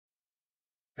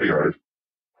Hey guys,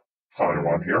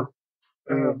 Taiwan here,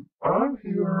 and I'm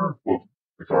here, well,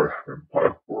 because I haven't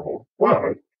played for a whole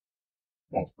while,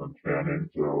 most been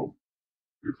canon, so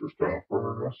future stuff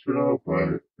for us to know,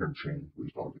 but it can change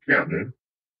based on the canon.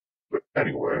 But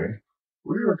anyway,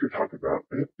 we are to talk about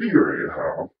a theory I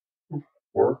have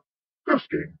for this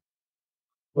game.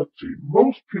 Let's see,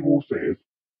 most people say it's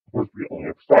supposed to be only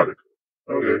episodic.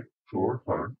 Okay, sure,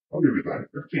 fine, I'll give you that,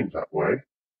 it seems that way.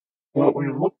 But when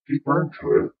you look deeper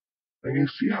into it, and you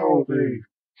see how they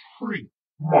treat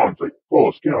mons like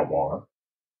GulusGammamon,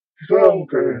 you gotta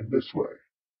look at it this way.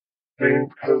 And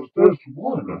because there's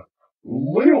one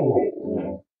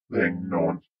little thing no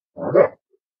one's brought up,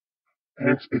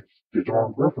 and it's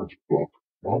Digimon reference book.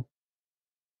 Well,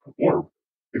 blurb.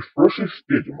 A ferocious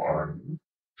Digimon,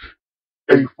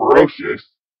 a ferocious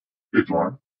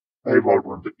Digimon, that evolved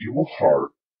with the evil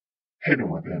heart hidden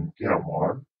within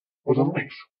Gammamon, was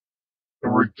unleashed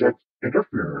and rejects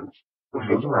interference from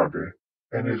those around it,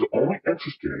 and is only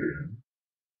interested in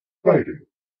fighting.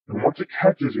 And once it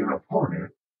catches an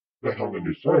opponent that comes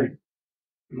into sight,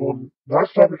 it will not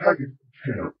stop attacking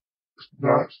him,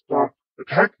 not stop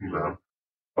attacking them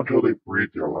until they breathe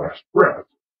their last breath.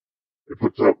 It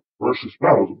puts up versus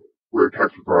battles where it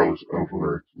attacks regardless of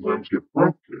whether its limbs get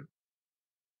broken.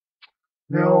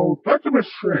 Now, that's a bit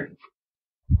strange.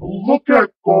 Look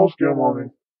at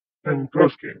GulusGammamon in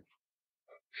Ghost Games.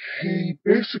 He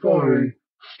basically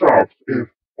stops if,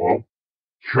 well,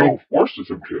 Joe forces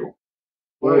him to.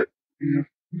 But if you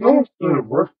notice the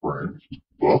reference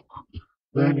book,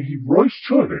 then he really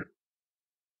shouldn't.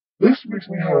 This makes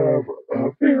me have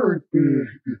a very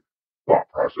big thought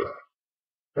process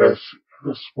as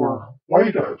for why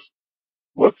he does.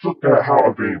 Let's look at how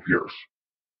a vein appears.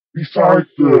 Besides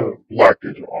the black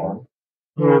Digimon,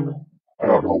 and I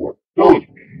don't know what those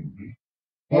mean,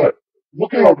 but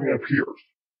look at how a vein appears.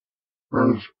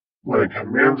 There's when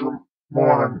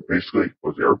Commandmon basically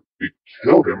was there, he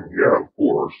killed him, yeah, of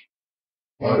course.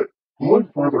 But going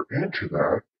further into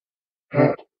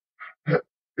that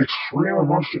extreme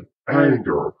emotion,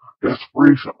 anger,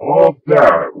 desperation, all of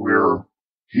that, where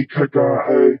he could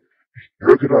die,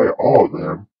 he could die, all of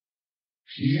them,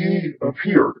 he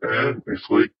appeared and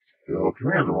basically killed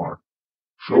Commandmon,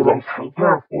 showed off how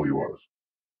powerful he was.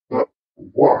 But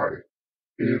why?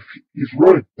 If he's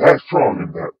really that strong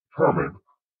and that determined,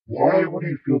 why would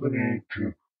he feel the need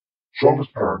to show off his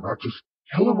power, not just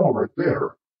kill them all right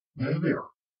there, then and there?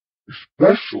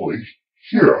 Especially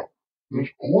here, there's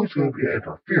always going to be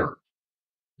interference.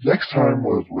 Next time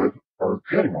was with our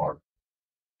Digimon.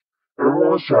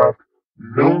 Everyone was shocked.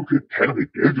 No one could technically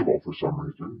Digivolve for some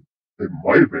reason. They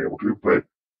might have been able to, but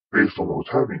based on what was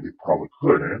happening, they probably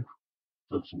couldn't,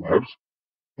 since webs.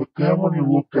 But then when you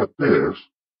look at this,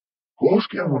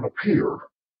 GulusGammamon appeared.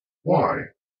 Why?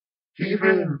 He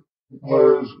even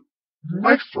was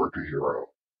nicer to Hero.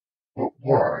 But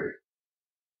why?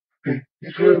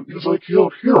 He's like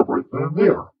healed Hero right then and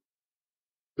there.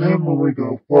 Then when we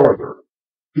go farther,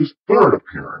 his third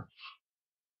appearance.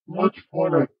 Let's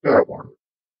point at that one.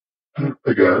 And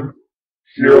again,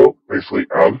 Hero basically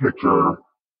out of the picture,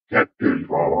 can't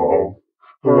Digivolve.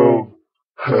 So,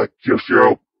 gives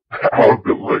Hero out of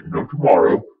it like no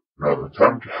tomorrow. Now the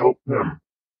time to help them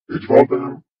Digivolve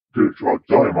them, Digivolve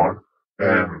Digimon,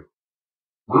 and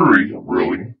Ruri,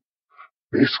 really,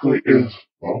 basically is,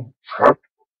 well, trapped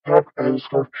as a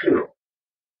Scarf too.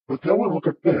 But then we look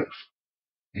at this.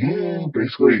 He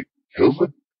basically kills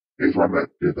the Digimon that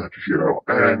did that to Hero,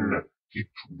 and he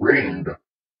drained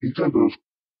each of those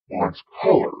one's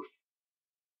colors.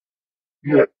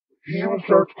 Yet, he even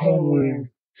starts calling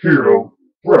Hero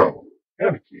Bro,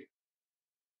 Aniki.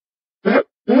 That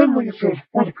then leads to his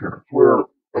fourth appearance, where,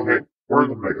 okay, we're in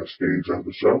the mega stage of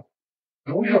the show,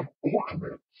 and we have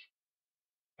ultimates.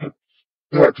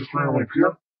 That just randomly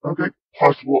appear? Okay,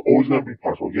 possible, always gonna be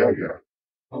possible, yeah.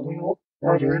 But when you look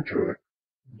farther into it,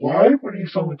 why would he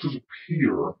suddenly just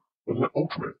appear with an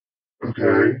ultimate?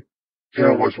 Okay,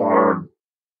 Ken was on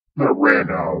that ran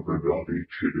out of the ability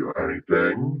to do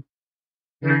anything.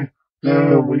 And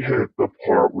then we hit the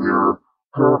part where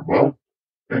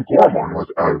and Gormon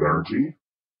was out of energy.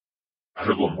 Has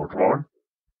a little more time.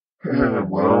 And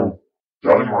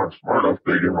Digimon's smart enough,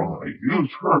 they didn't really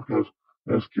use her because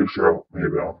this gives Cheryl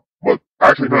maybe but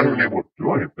actually not even able to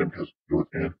do anything because it was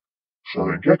in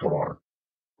Southern Gekomon.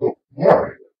 But why?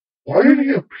 Why did he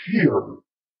appear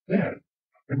then?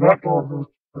 And not during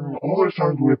all those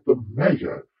times with the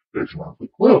Mega Digimon, like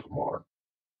GulusGammamon,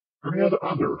 or any of the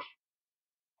others?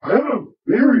 I have a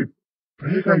very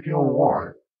big idea on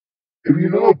why. If you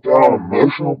know about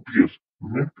emotional abuse,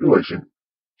 manipulation,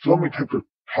 so many types of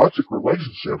toxic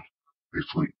relationships,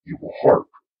 basically evil heart.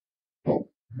 But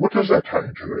what does that tie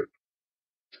into it?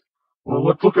 Well,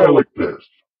 let's look at it like this.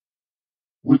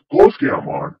 With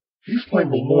GulusGammamon, he's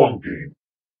playing the long game.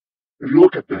 If you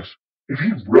look at this, if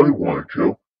he really wanted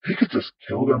to, he could just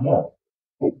kill them all.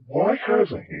 But why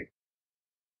hasn't he?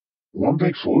 One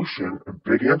big solution and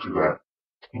big answer to that,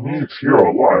 he needs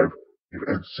Hero alive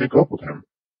and sync up with him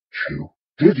to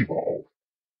Digivolve.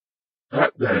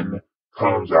 That then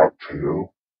comes out to,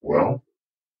 well,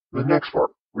 the next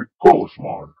part,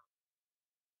 GulusMon,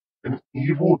 an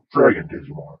evil dragon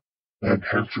Digimon that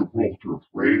tends to rule through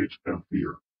rage and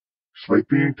fear. Despite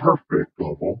being perfect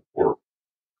level, or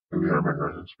if you're an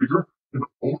American speaker, an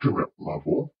ultimate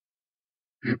level,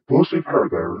 it boasts a power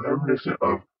that is reminiscent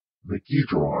of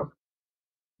Megidron,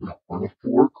 one of the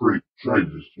four great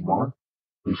dragons Digimon,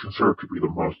 who is considered to be the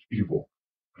most evil.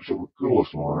 So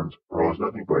GulusMons are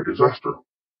nothing but a disaster.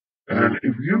 And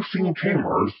if you've seen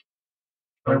Tamers,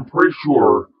 I'm pretty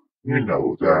sure you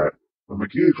know that when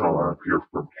Megidron appeared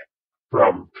from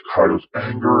Takado's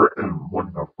anger and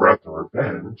wanting of wrath and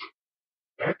revenge,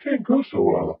 that didn't go so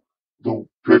well. The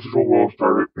digital world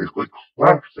started basically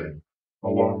collapsing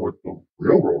along with the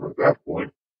real world at that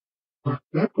point. But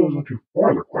that goes into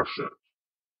farther questions.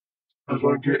 As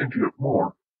I get into it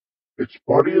more, its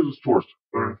body is a source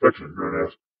of infection known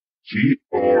as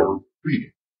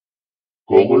GRB,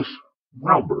 Golus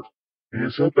Roundburst, and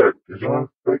it said that Digimon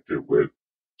infected with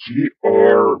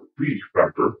GRB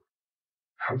factor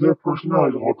have their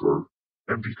personalities altered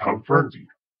and become frenzied.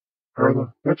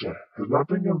 However, the infection has not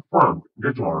been confirmed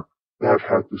in Digimon that have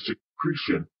had the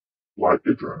secretion black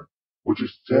Digimon, which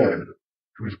is said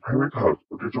to be the primary cause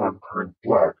of Digimon turning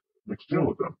black mixed in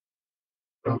with them.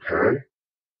 Okay,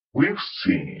 we've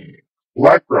seen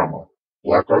Black Grandma,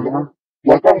 Black Agumon,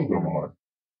 Black Agumon,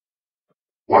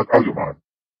 Black Agumon,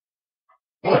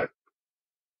 but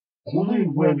only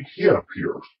when he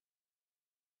appears.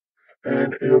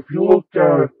 And if you look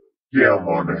at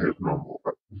Gammon and his normal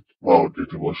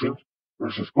Digivolutions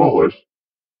versus Gulus,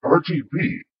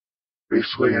 RGB,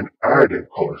 basically an additive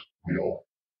color wheel.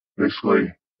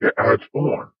 Basically, it adds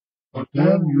on. But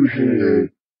then you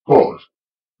hit Gulus,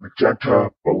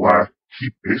 magenta, black, he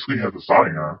basically has a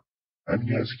cyan, and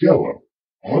he has yellow.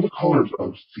 All the colors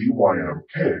of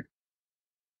CYMK,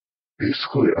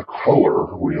 basically a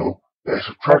color wheel that is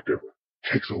attractive,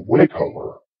 takes away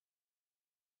color.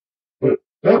 But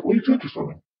that leads into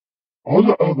something. All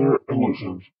the other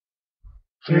illusions,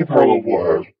 same power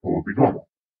level as what would be normal.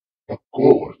 But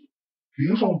Glowless, he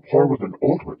is on par with an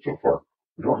Ultimate so far.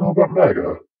 We don't know about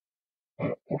Mega,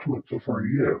 but Ultimate so far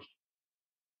he is.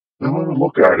 Then when we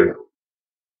look at it,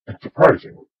 it's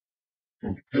surprising.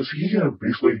 Because he can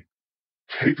basically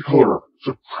take the color,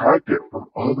 subtract it from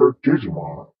other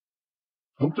Digimon.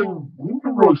 Something we've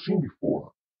never really seen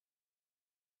before.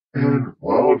 And,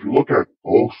 well, if you look at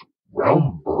Ghost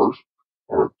Realm Burst,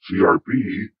 or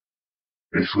GRB,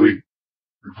 basically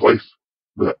replace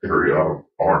the area of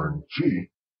R and G,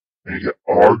 and you get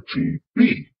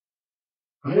RGB.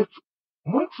 That's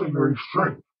actually very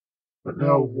strange. But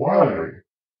now why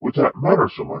would that matter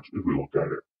so much if we look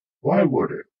at it? Why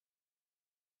would it?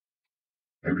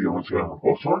 Maybe you want to go on a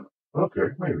close one?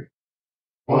 Okay, maybe.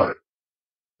 But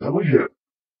then we hit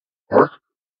Arc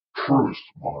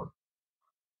Truthmon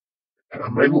at a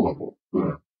mega level,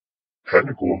 the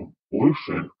technical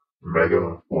evolution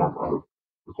mega form of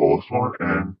the GulusMon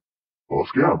and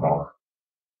GulusGammamon.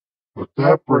 But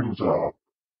that brings up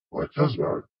what it says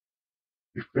about it.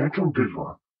 A phantom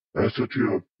Digimon that is said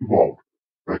to have evolved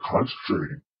by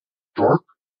concentrating dark,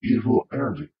 evil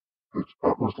energy to its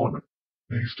utmost limit.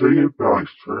 And he studied by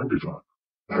certain Digimon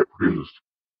that produces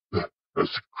the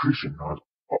secretion of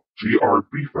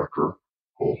GRB factor,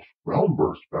 called realm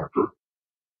burst factor,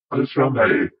 and it's found that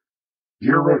it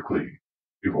theoretically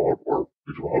evolved or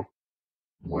evolved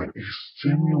when a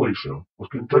simulation was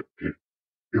conducted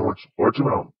in which large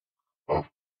amounts of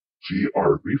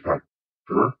GRB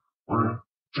factor were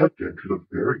injected into the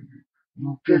very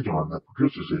Digimon that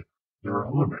produces it near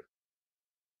a limit.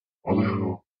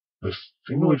 Although the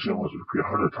simulation was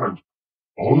repeated 100 times,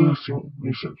 all the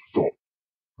simulations results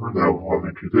were now evolved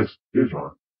into this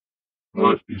Digimon.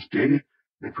 But it's stated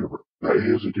in paper that it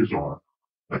is a Digimon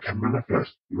that can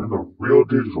manifest even the real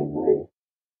digital world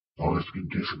as long as the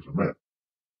conditions are met.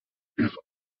 It's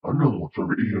unknown what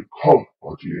sort of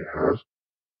ecology it has,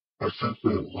 but since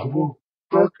the level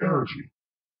of dark energy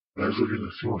measured in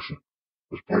the simulation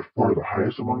was by far the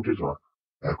highest among Digimon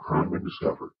that have currently been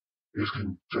discovered, it is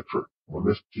conjectured when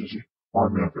this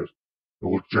Digimon manifests, it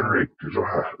will generate a digital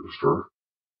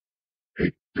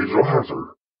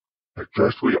hazard that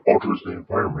drastically alters the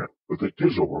environment of the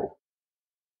digital world.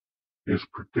 It is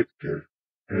predicted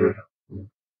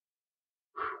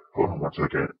Hold on 1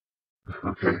 second.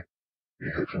 Okay,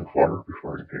 you had some water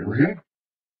before you came in?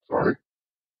 Sorry.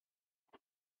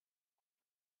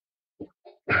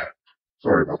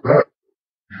 Sorry about that.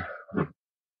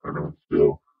 I know I'm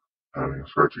still having a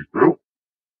scratchy throat.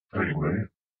 Anyway,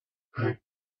 hey,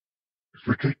 it's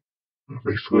Ricky.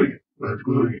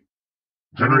 Basically,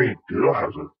 generating data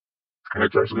hazard. And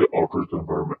it actually alters the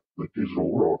environment, the digital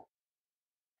world.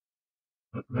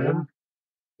 But then,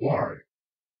 why?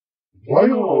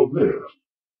 Why all this?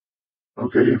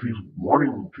 Okay, if he's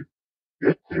wanting to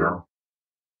get there,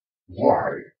 why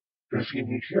does he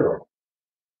need Hero?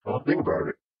 Well, think about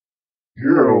it.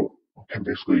 Hero can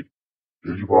basically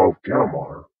digivolve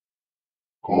Gammamon.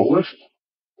 Goalless,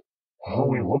 well,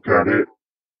 when we look at it,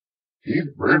 he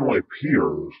randomly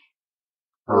appears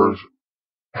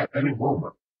at any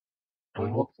moment.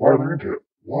 When we look farther into it,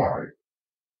 why?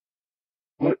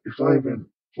 But it's not even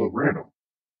so random.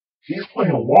 He's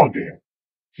playing a long game.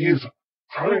 He's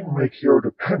trying to make Hero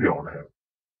dependent on him.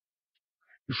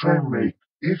 He's trying to make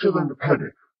each of them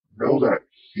dependent. Know that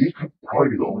he could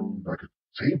probably be the only one that could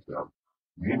save them.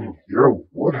 Meaning Hero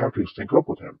would have to sync up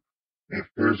with him. If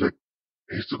there's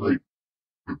basically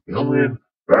a billion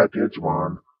bad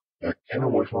Digimon that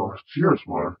Kenaway from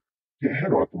Siriusmon can't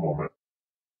handle at the moment.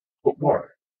 But why?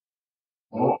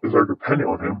 Well, if they're dependent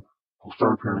on him, he'll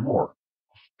start appearing more.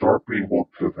 Start being able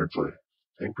to eventually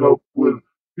sync up with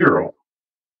Hero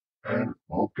and,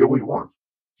 well, get what he wants.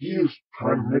 He is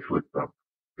trying to manipulate them.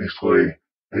 Basically,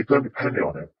 make them dependent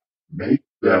on him. Make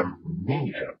them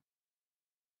need him.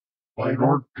 But in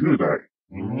order to do that,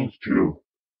 he needs to,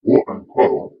 quote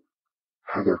unquote,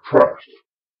 have their trust.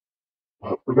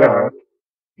 But for that,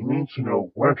 he needs to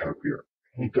know when to appear.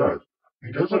 He does.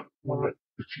 He doesn't when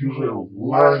it's usually the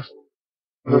last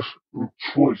best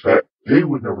choice that they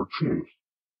would never choose.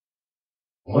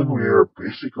 One where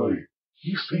basically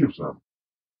he saves them.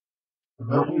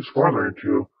 And that leads farther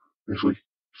into basically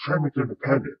trying to make them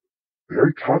dependent.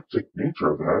 Very toxic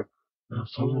nature of that, and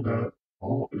something that,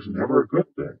 well, is never a good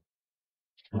thing.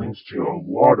 It leads to a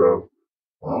lot of,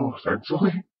 well,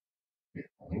 essentially, it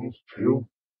leads to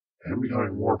him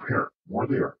becoming more apparent, more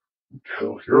there,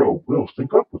 until Hero will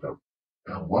sync up with him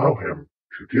and allow him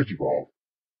to digivolve.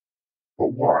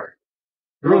 But why?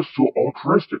 Hero's so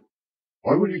altruistic.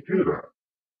 Why would he do that?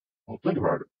 Well, think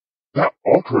about it. That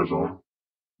altruism,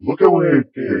 look at what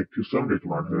it did to some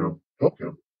Digimon who helped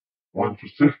him. One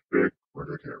specific, which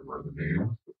I can't remember the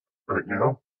name right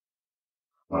now.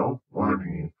 Well, when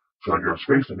he shot your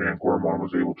face and then Gormon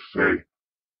was able to say,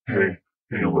 hey,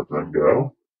 can you let them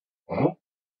go? Well,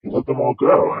 he let them all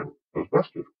go and it was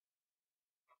bested.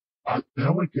 But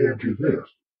now we get into this.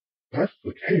 That's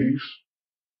the case.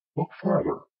 Look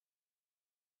farther.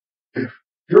 If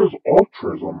Hero's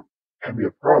altruism can be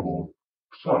a problem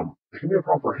for some, it can be a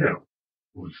problem for him.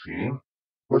 We've seen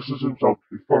pushes himself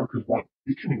too far because one,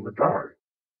 he can even die.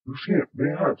 We've seen it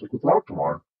many times, like with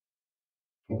Optimon.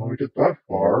 So when we get that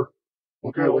far,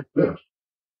 look at it like this.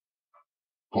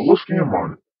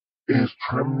 GulusGammamon is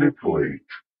trying to manipulate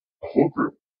the whole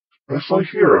group, especially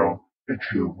Hero,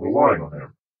 into relying on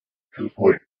him. To the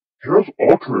point, Hero's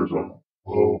altruism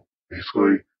will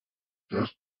basically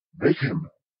just make him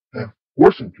and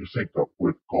force him to sync up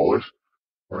with Gallus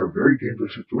for a very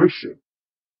dangerous situation.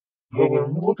 So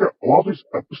when we look at all these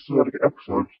episodic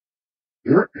episodes,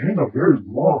 they're in a very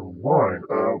long line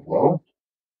of, well,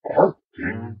 arc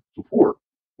getting support.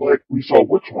 Like we saw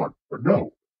which one, but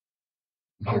no.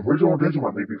 The original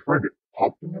Digimon they befriended,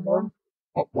 Popmon,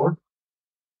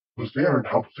 was there and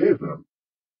helped save them.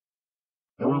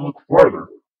 And we look farther.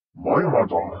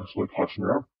 Moyamon's honestly clutching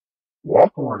them.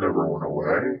 Walkamon never went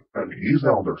away, and he's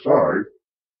now on their side.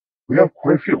 We have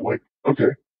quite a few, like,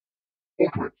 okay,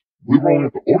 Ultimate. We were only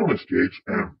at the Ultimate stage,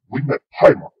 and we met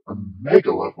Paimon, a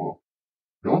mega level.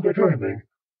 No one could do anything,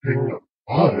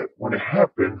 but when it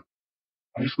happened,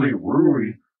 basically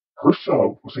Rui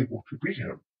herself was able to beat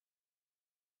him.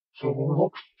 So when we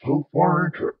look so far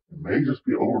into it, it may just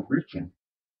be overreaching,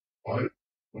 but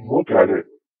when you look at it,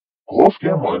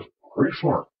 GulusGammamon is pretty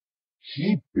smart.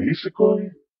 He basically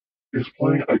is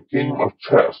playing a game of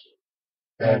chess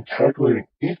and calculating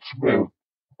each move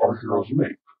our heroes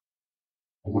make.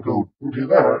 When we go into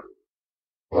that,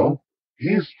 well,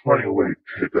 he's finding a way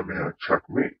to hit them in a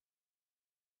checkmate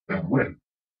and win.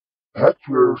 That's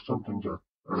where some things are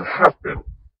going to happen.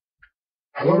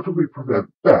 How do we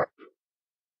prevent that?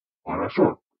 I'm not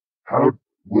sure. How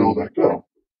will that go?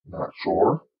 Not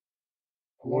sure.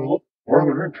 When we look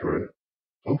farther into it,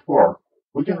 so far,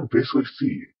 we can basically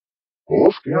see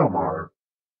GulusGammamon,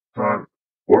 quote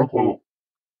unquote,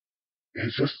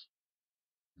 is just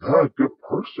not a good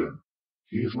person.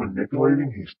 He's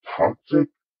manipulating, he's toxic,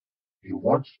 He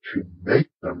wants to make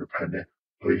them dependent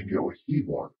so he can get what he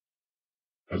wants.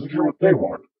 Doesn't care what they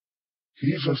want.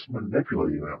 He's just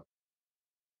manipulating them.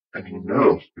 And he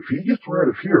knows if he gets rid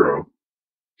of Hero,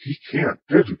 he can't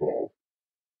digivolve.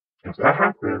 If that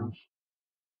happens,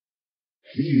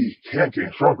 he can't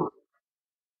get stronger.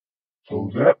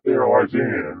 So that there lies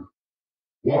in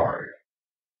why.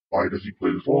 Why does he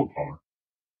play this long con?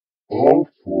 All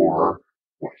for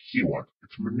what he wants.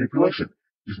 It's manipulation.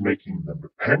 He's making them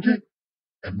dependent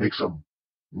and makes them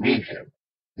need him.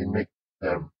 They make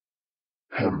him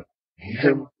need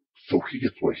him so he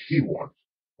gets what he wants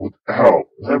without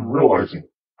them realizing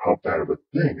how bad of a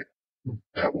thing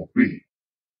that will be.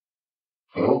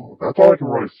 So that's all I can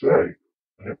really say.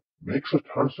 And it makes a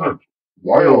ton of sense.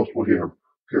 Why else would he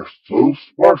appear so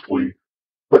sparsely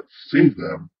but save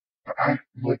them by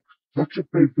acting like such a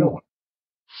big villain?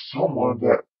 Someone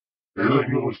that doesn't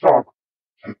usually stop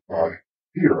hit by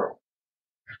Hero.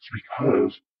 It's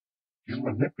because he's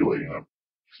manipulating them.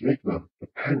 He's making them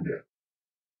dependent.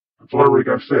 That's all I really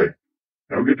gotta say.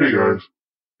 Have a good day, guys.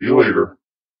 See you later.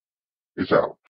 Peace out.